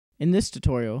In this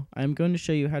tutorial, I am going to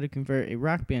show you how to convert a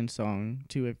rock band song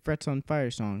to a Frets on Fire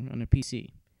song on a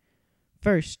PC.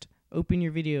 First, open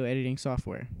your video editing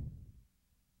software.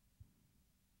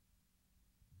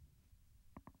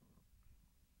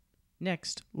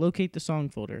 Next, locate the song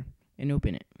folder and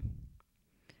open it.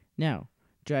 Now,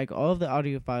 drag all of the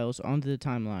audio files onto the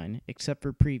timeline except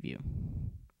for preview.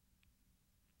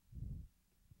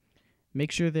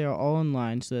 Make sure they are all in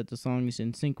line so that the song is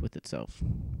in sync with itself.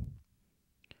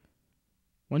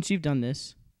 Once you've done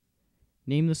this,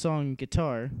 name the song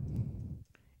Guitar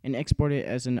and export it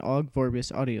as an OGG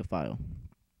Vorbis audio file.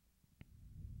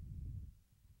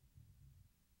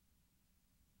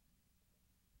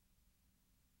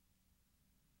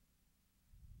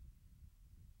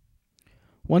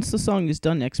 Once the song is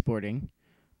done exporting,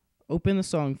 open the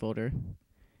song folder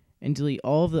and delete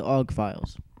all of the OGG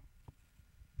files.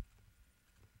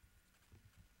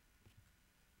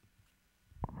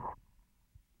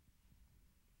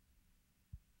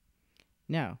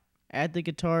 Now, add the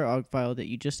guitar OGG file that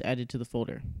you just added to the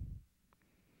folder.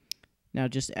 Now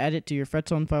just add it to your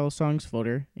Frets on File Songs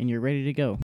folder and you're ready to go.